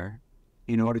together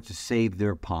in order to save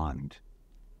their pond.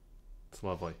 It's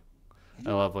lovely.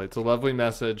 Lovely. It's a lovely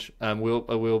message.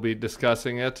 We'll be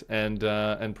discussing it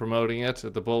and promoting it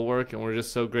at the Bulwark, and we're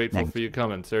just so grateful for you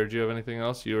coming. Sarah, do you have anything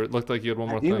else? It looked like you had one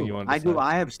more thing you wanted to say. I do.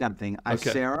 I have something.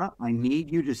 Okay. Sarah, I need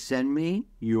you to send me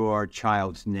your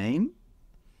child's name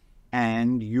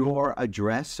and your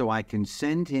address so I can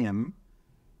send him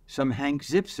some Hank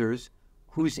Zipsers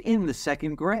who's in the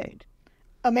second grade.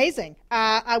 Amazing.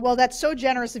 Well, that's so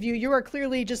generous of you. You are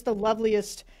clearly just the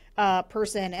loveliest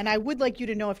person. And I would like you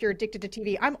to know, if you're addicted to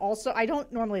TV, I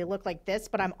don't normally look like this,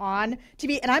 but I'm on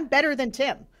TV and I'm better than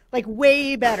Tim, like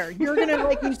way better. You're going to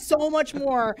like me so much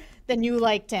more than you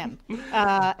like Tim.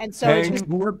 And so Hank,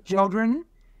 work children?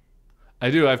 I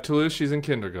do. I have Toulouse. She's in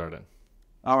kindergarten.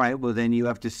 All right. Well, then you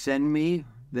have to send me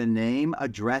the name,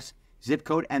 address, zip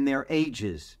code, and their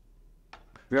ages.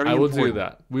 I will do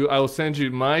that. I will send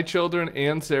you my children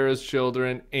and Sarah's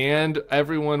children, and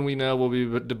everyone we know will be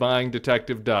buying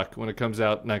Detective Duck when it comes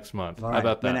out next month. How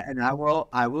about that? And I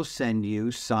will send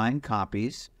you signed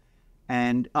copies.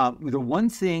 And the one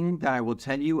thing that I will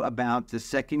tell you about the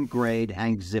second grade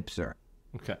Hank Zipser.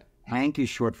 Okay. Hank is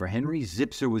short for Henry.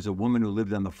 Zipser was a woman who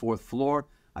lived on the 4th floor.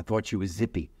 I thought she was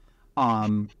zippy.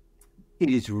 It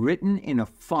is written in a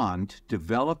font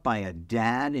developed by a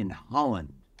dad in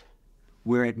Holland,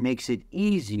 where it makes it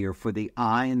easier for the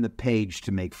eye and the page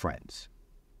to make friends.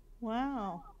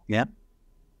 Wow. Yep.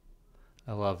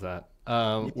 I love that.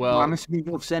 You promise me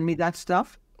you'll send me that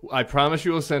stuff? I promise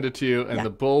you will send it to you. And the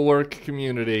Bulwark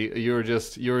community,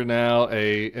 you're now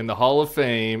in the Hall of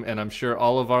Fame, and I'm sure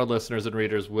all of our listeners and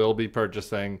readers will be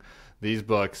purchasing these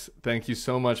books. Thank you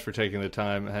so much for taking the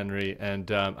time, Henry,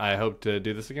 and I hope to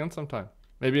do this again sometime,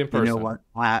 maybe in person. You know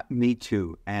what? Me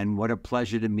too. And what a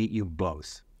pleasure to meet you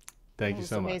both. Thank you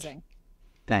so much. Amazing.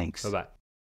 Thanks. Bye-bye.